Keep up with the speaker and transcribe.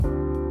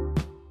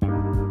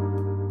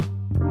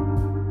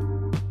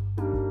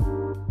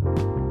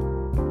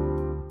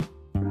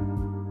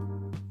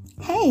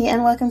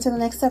And welcome to the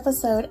next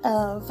episode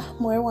of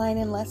More Wine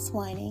and Less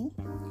Whining.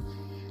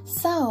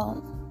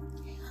 So,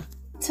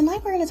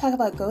 tonight we're going to talk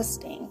about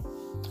ghosting.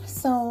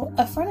 So,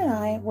 a friend and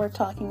I were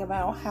talking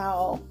about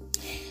how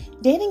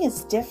dating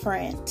is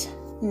different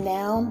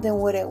now than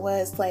what it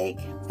was like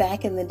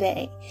back in the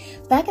day.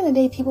 Back in the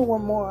day, people were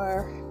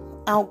more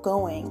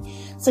outgoing.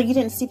 So you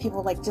didn't see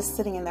people like just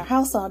sitting in their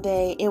house all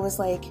day. It was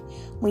like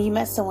when you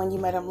met someone, you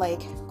met them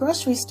like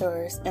grocery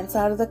stores,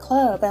 inside of the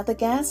club, at the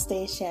gas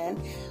station,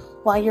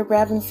 while you're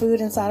grabbing food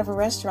inside of a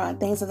restaurant,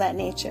 things of that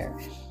nature.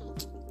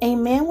 A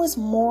man was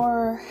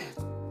more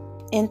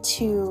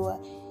into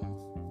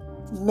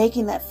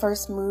making that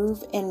first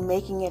move and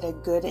making it a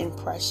good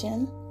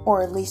impression,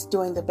 or at least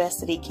doing the best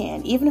that he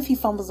can, even if he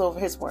fumbles over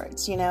his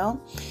words,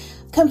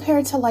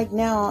 compared to like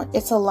now,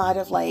 it's a lot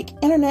of like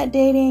internet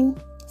dating.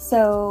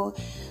 So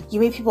you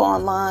meet people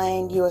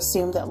online, you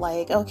assume that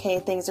like, okay,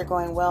 things are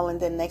going well. And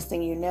then next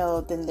thing you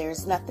know, then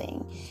there's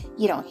nothing.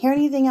 You don't hear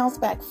anything else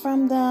back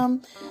from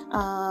them.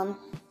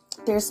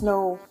 There's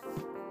no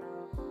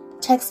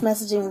text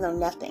messaging, no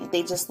nothing.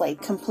 They just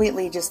like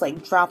completely just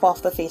like drop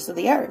off the face of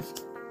the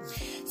earth.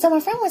 So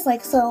my friend was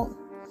like, so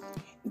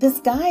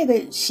this guy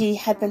that she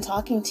had been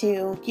talking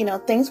to,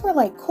 things were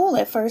like cool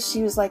at first.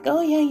 She was like,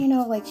 oh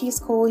yeah, like he's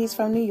cool. He's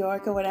from New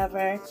York or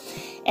whatever.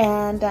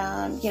 And,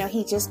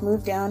 he just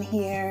moved down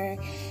here.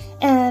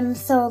 And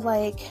so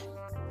like,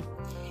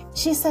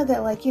 she said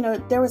that like,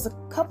 there was a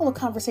couple of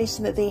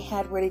conversations that they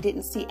had where they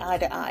didn't see eye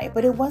to eye,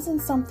 but it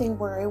wasn't something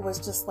where it was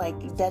just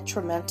like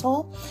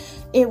detrimental.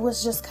 It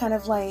was just kind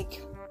of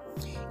like,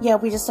 yeah,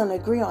 we just don't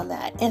agree on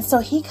that. And so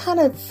he kind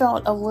of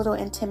felt a little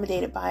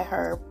intimidated by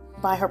her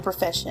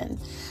profession.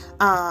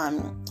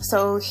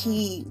 So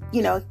he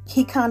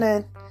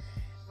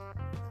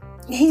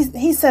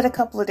said a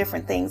couple of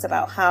different things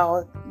about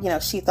how,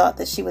 she thought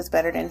that she was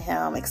better than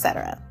him,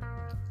 etc.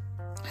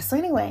 So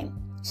anyway,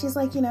 she's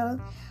like,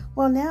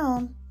 well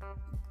now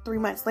 3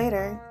 months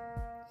later,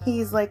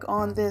 he's like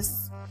on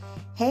this,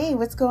 hey,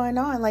 what's going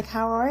on? Like,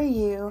 how are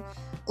you?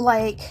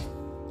 Like,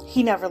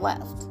 he never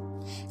left.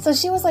 So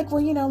she was like,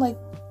 well, like,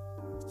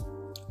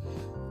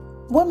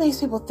 what makes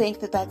people think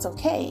that that's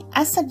okay?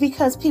 I said,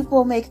 because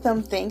people make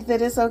them think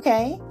that it's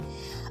okay.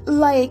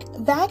 Like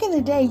back in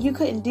the day, you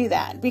couldn't do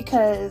that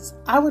because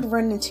I would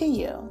run into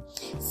you.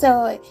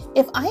 So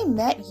if I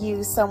met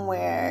you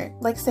somewhere,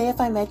 like say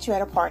if I met you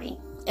at a party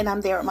and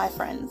I'm there with my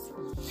friends,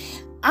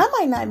 I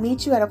might not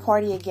meet you at a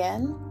party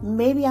again.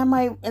 Maybe I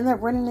might end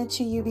up running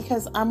into you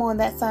because I'm on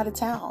that side of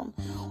town.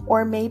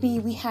 Or maybe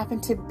we happen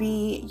to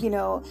be,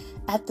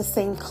 at the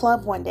same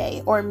club one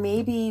day. Or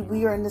maybe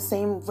we are in the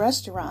same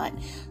restaurant.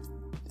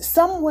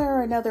 Somewhere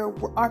or another,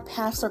 our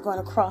paths are going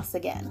to cross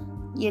again,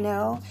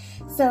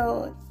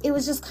 So it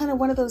was just kind of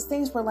one of those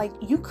things where like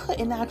you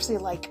couldn't actually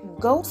like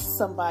ghost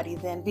somebody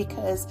then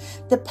because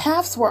the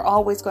paths were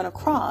always going to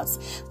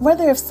cross.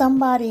 Whether if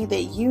somebody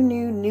that you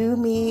knew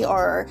me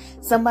or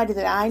somebody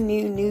that I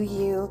knew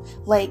you,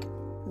 like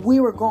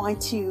we were going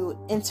to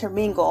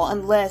intermingle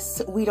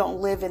unless we don't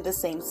live in the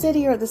same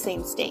city or the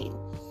same state.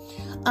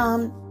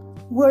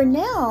 Where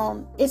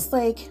now it's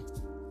like,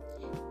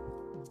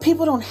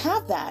 people don't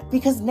have that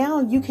because now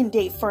you can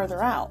date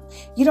further out.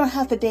 You don't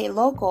have to date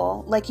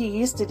local like you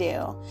used to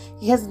do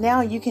because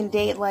now you can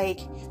date like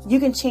you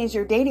can change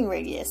your dating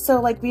radius. So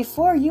like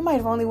before you might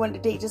have only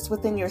wanted to date just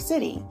within your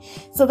city.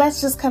 So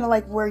that's just kind of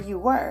like where you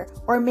were.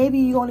 Or maybe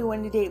you only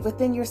wanted to date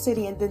within your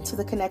city and then to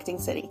the connecting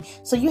city.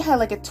 So you had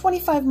like a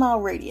 25-mile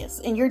radius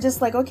and you're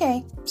just like,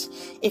 okay,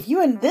 if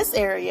you're in this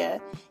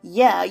area,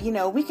 yeah,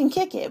 we can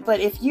kick it. But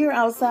if you're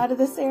outside of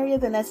this area,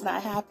 then that's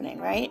not happening,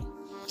 right?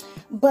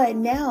 But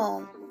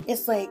now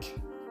it's like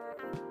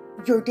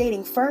you're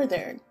dating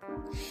further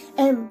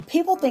and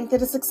people think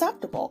that it's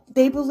acceptable.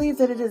 They believe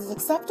that it is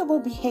acceptable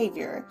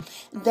behavior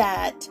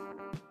that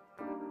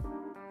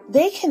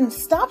they can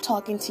stop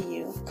talking to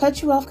you,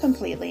 cut you off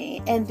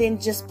completely, and then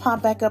just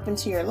pop back up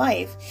into your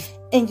life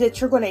and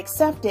that you're going to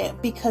accept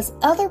it because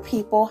other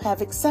people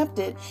have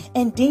accepted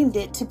and deemed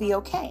it to be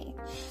okay.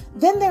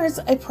 Then there's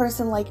a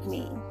person like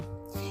me.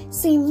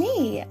 See,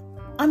 me,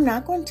 I'm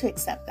not going to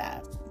accept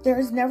that. There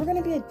is never going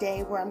to be a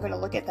day where I'm going to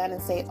look at that and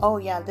say, oh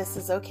yeah, this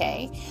is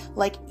okay.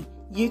 Like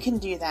you can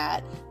do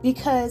that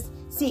because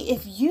see,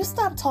 if you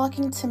stop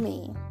talking to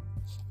me,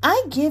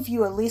 I give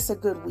you at least a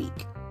good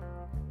week.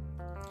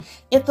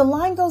 If the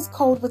line goes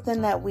cold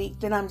within that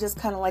week, then I'm just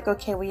kind of like,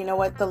 okay, well, you know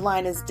what? The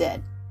line is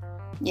dead.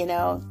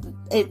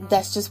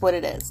 That's just what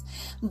it is.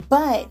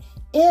 But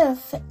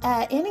if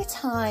at any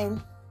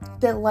time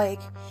that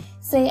like,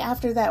 say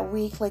after that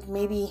week, like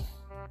maybe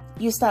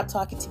you stop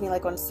talking to me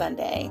like on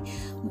Sunday,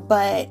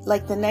 but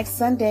like the next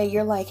Sunday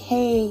you're like,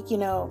 hey,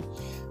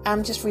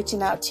 I'm just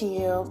reaching out to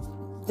you.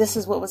 This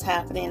is what was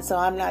happening. So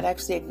I'm not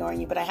actually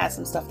ignoring you, but I had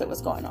some stuff that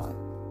was going on.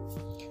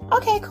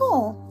 Okay,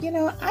 cool.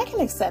 I can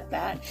accept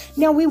that.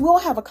 Now we will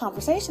have a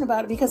conversation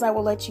about it because I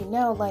will let you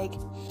know, like,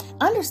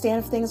 I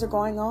understand if things are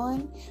going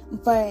on,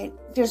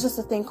 but there's just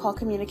a thing called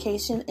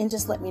communication and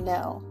just let me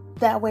know.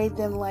 That way,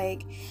 then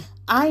like,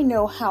 I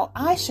know how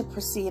I should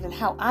proceed and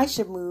how I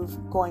should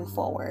move going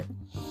forward.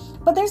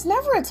 But there's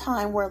never a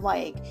time where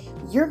like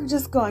you're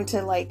just going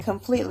to like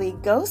completely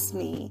ghost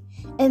me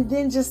and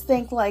then just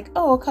think like,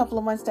 oh, a couple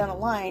of months down the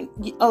line,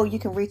 you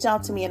can reach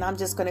out to me and I'm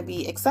just going to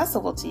be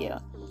accessible to you.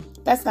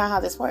 That's not how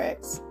this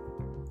works.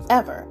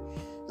 Ever.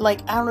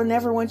 Like, I don't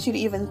never want you to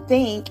even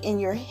think in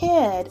your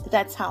head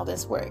that's how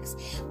this works.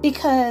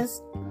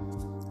 Because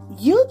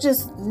you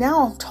just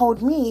now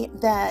told me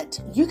that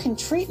you can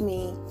treat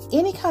me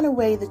any kind of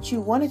way that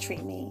you want to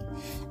treat me.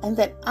 And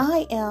that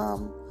I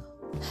am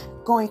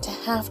going to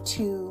have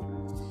to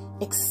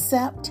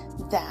accept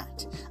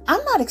that.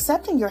 I'm not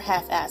accepting your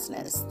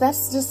half-assedness.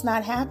 That's just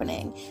not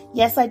happening.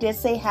 Yes, I did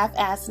say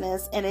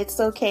half-assedness, and it's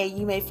okay.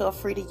 You may feel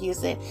free to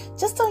use it.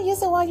 Just don't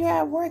use it while you're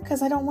at work,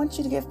 because I don't want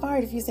you to get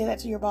fired if you say that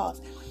to your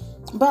boss.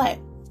 But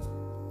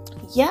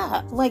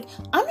yeah, like,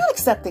 I'm not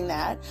accepting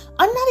that.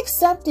 I'm not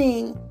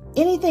accepting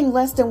anything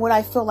less than what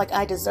I feel like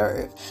I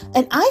deserve.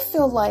 And I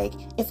feel like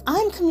if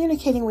I'm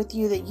communicating with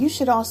you, that you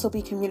should also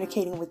be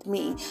communicating with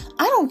me.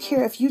 I don't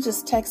care if you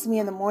just text me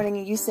in the morning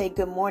and you say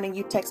good morning,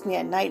 you text me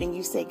at night and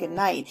you say good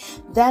night.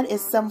 That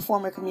is some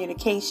form of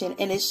communication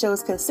and it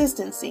shows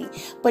consistency.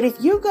 But if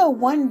you go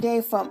one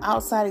day from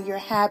outside of your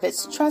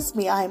habits, trust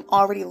me, I am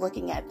already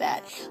looking at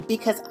that,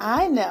 because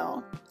I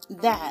know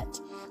that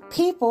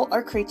people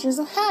are creatures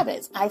of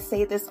habits. I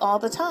say this all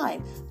the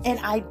time, and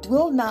I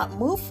will not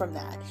move from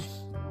that.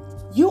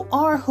 You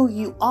are who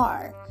you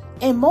are.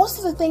 And most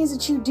of the things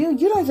that you do,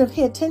 you don't even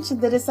pay attention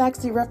that it's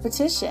actually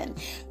repetition.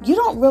 You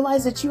don't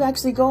realize that you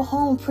actually go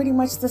home pretty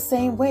much the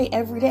same way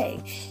every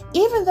day.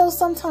 Even though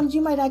sometimes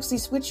you might actually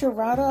switch your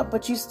route up,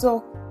 but you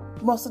still,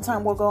 most of the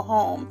time, will go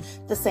home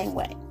the same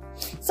way.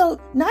 So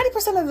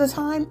 90% of the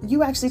time,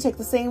 you actually take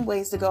the same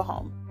ways to go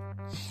home.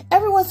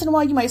 Every once in a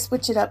while, you might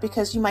switch it up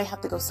because you might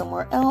have to go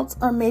somewhere else.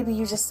 Or maybe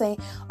you just say,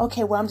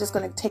 okay, well, I'm just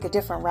going to take a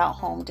different route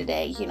home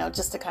today,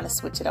 just to kind of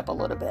switch it up a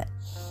little bit,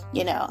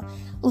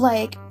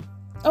 like,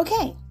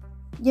 okay,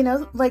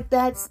 like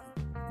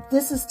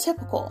this is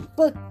typical.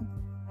 But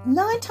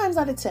 9 times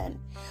out of 10,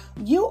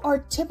 you are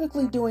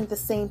typically doing the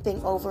same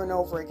thing over and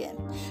over again.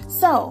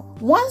 So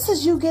once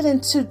as you get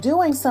into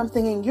doing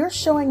something and you're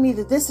showing me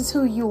that this is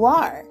who you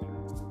are,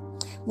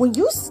 when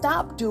you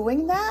stop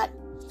doing that,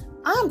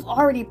 I've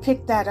already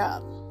picked that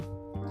up.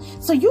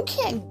 So you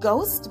can't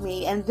ghost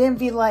me and then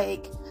be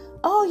like,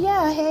 oh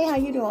yeah, hey, how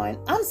you doing?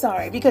 I'm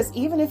sorry, because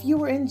even if you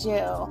were in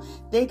jail,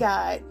 they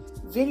got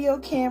video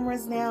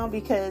cameras now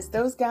because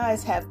those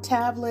guys have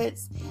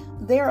tablets.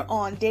 They're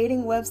on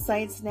dating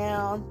websites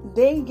now.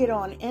 They get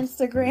on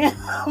Instagram.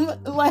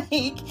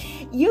 Like,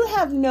 you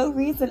have no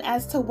reason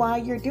as to why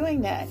you're doing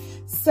that.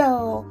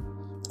 So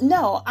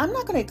no, I'm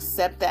not going to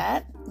accept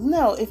that.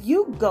 No, if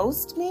you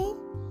ghost me,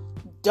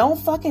 don't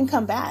fucking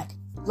come back.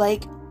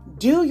 Like,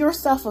 do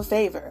yourself a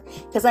favor,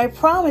 because I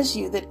promise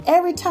you that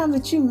every time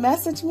that you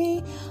message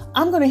me,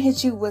 I'm going to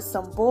hit you with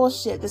some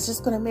bullshit that's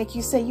just going to make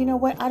you say, you know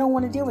what? I don't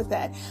want to deal with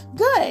that.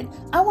 Good.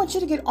 I want you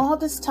to get all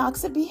this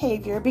toxic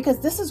behavior because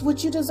this is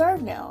what you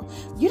deserve now.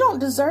 You don't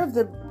deserve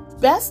the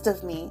best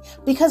of me,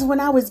 because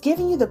when I was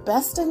giving you the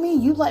best of me,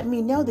 you let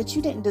me know that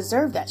you didn't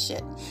deserve that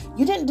shit.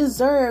 You didn't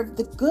deserve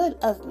the good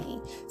of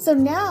me. So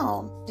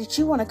now that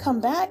you want to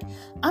come back,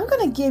 I'm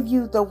going to give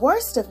you the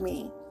worst of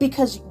me,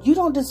 because you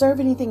don't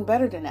deserve anything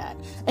better than that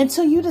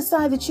until you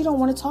decide that you don't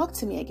want to talk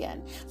to me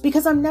again,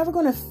 because I'm never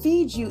going to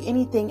feed you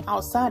anything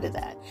outside of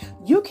that.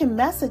 You can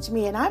message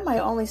me and I might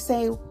only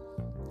say,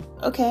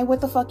 okay,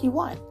 what the fuck you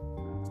want?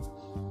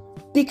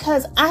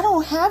 Because I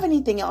don't have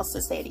anything else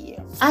to say to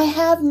you. I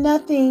have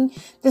nothing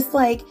that's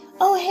like,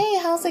 oh,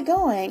 hey, how's it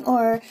going?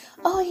 Or,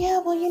 oh, yeah,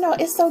 well,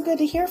 it's so good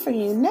to hear from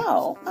you.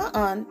 No,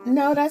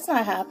 no, that's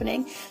not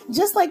happening.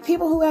 Just like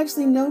people who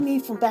actually know me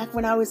from back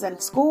when I was in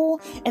school,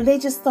 and they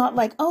just thought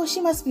like, oh,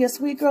 she must be a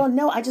sweet girl.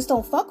 No, I just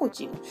don't fuck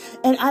with you.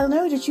 And I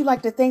know that you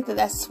like to think that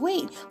that's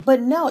sweet,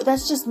 but no,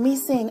 that's just me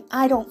saying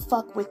I don't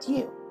fuck with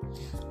you.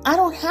 I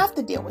don't have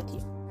to deal with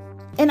you.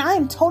 And I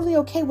am totally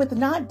okay with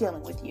not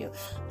dealing with you.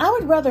 I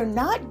would rather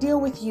not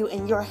deal with you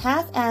and your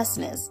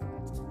half-assedness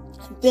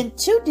than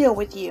to deal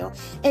with you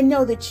and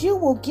know that you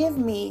will give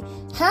me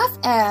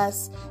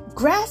half-ass,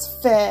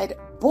 grass-fed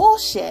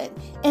bullshit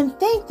and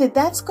think that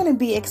that's going to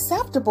be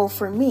acceptable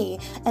for me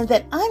and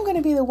that I'm going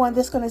to be the one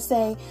that's going to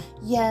say,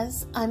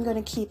 yes, I'm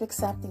going to keep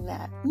accepting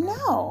that.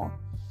 No.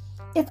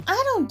 If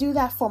I don't do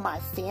that for my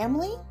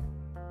family,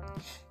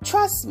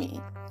 trust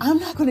me, I'm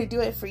not going to do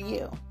it for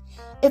you.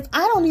 If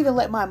I don't even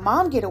let my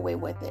mom get away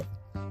with it,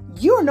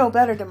 you're no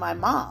better than my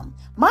mom.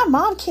 My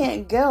mom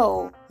can't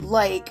go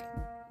like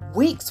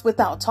weeks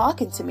without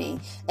talking to me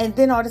and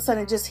then all of a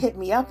sudden just hit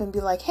me up and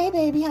be like, hey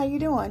baby, how you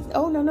doing?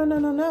 Oh, no.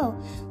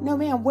 No,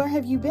 ma'am, where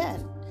have you been?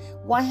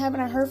 Why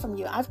haven't I heard from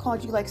you? I've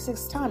called you like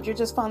 6 times. You're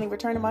just finally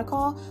returning my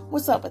call.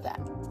 What's up with that?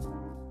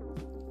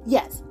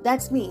 Yes,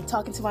 that's me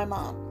talking to my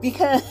mom,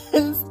 because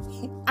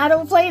I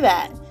don't play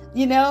that.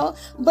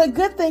 But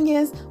good thing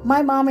is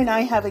my mom and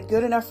I have a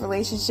good enough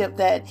relationship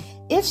that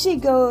if she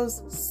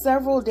goes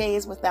several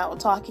days without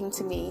talking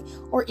to me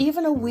or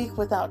even a week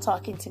without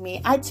talking to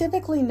me, I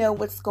typically know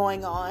what's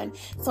going on.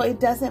 So it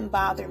doesn't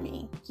bother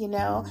me,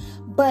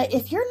 But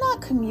if you're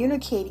not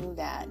communicating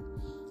that,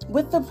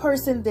 with the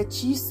person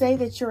that you say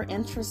that you're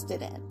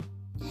interested in,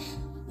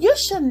 you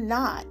should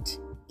not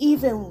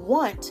even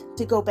want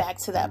to go back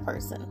to that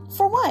person.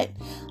 For what?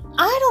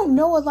 I don't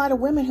know a lot of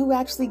women who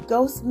actually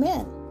ghost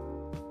men.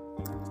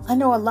 I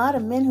know a lot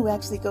of men who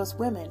actually ghost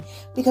women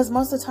because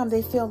most of the time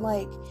they feel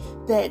like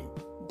that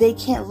they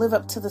can't live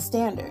up to the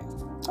standard.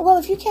 Well,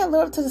 if you can't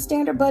live up to the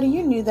standard, buddy,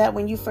 you knew that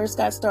when you first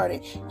got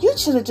started. You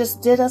should have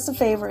just did us a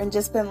favor and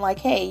just been like,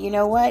 hey, you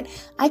know what?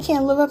 I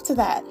can't live up to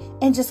that,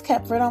 and just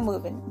kept right on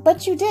moving.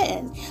 But you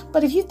didn't.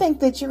 But if you think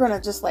that you're going to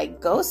just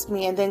like ghost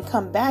me and then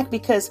come back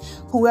because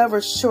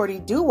whoever Shorty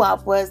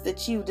Doo-Wop was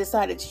that you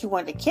decided you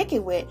wanted to kick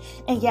it with,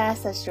 and yeah, I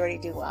said Shorty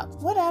Doo-Wop,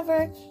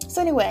 whatever.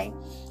 So anyway,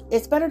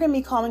 it's better than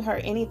me calling her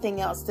anything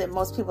else that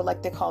most people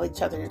like to call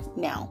each other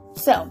now.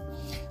 So,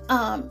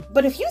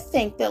 but if you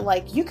think that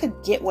like you could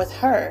get with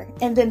her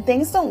and then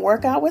things don't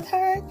work out with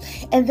her,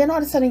 and then all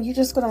of a sudden you're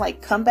just going to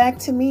like come back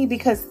to me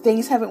because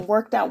things haven't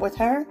worked out with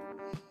her,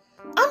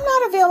 I'm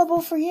not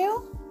available for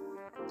you.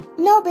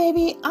 No,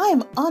 baby, I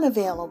am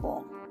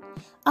unavailable.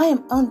 I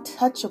am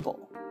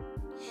untouchable.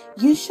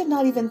 You should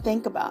not even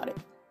think about it.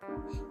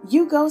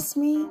 You ghost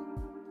me,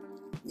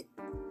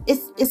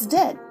 it's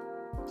dead.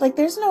 Like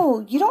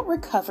you don't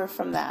recover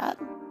from that.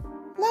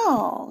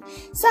 No.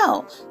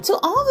 So, to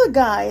all the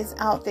guys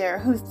out there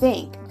who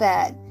think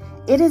that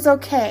it is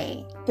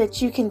okay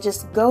that you can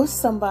just ghost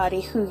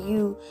somebody who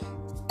you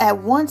at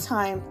one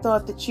time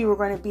thought that you were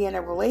going to be in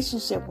a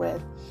relationship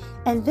with,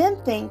 and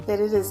then think that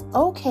it is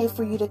okay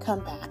for you to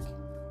come back,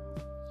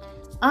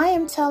 I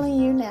am telling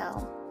you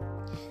now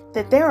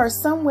that there are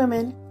some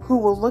women who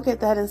will look at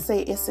that and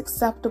say it's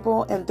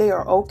acceptable and they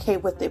are okay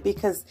with it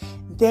because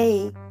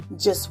they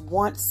just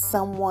want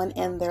someone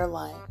in their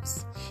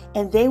lives,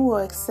 and they will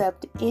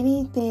accept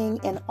anything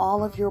and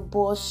all of your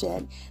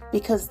bullshit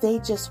because they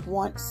just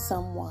want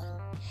someone.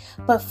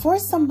 But for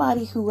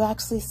somebody who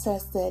actually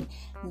says that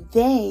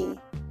they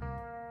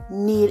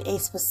need a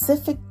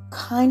specific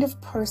kind of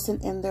person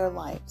in their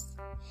lives,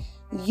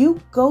 you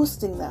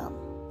ghosting them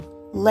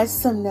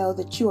lets them know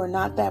that you are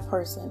not that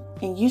person,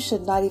 and you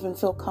should not even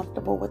feel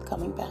comfortable with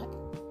coming back.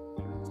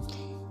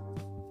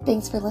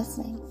 Thanks for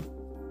listening.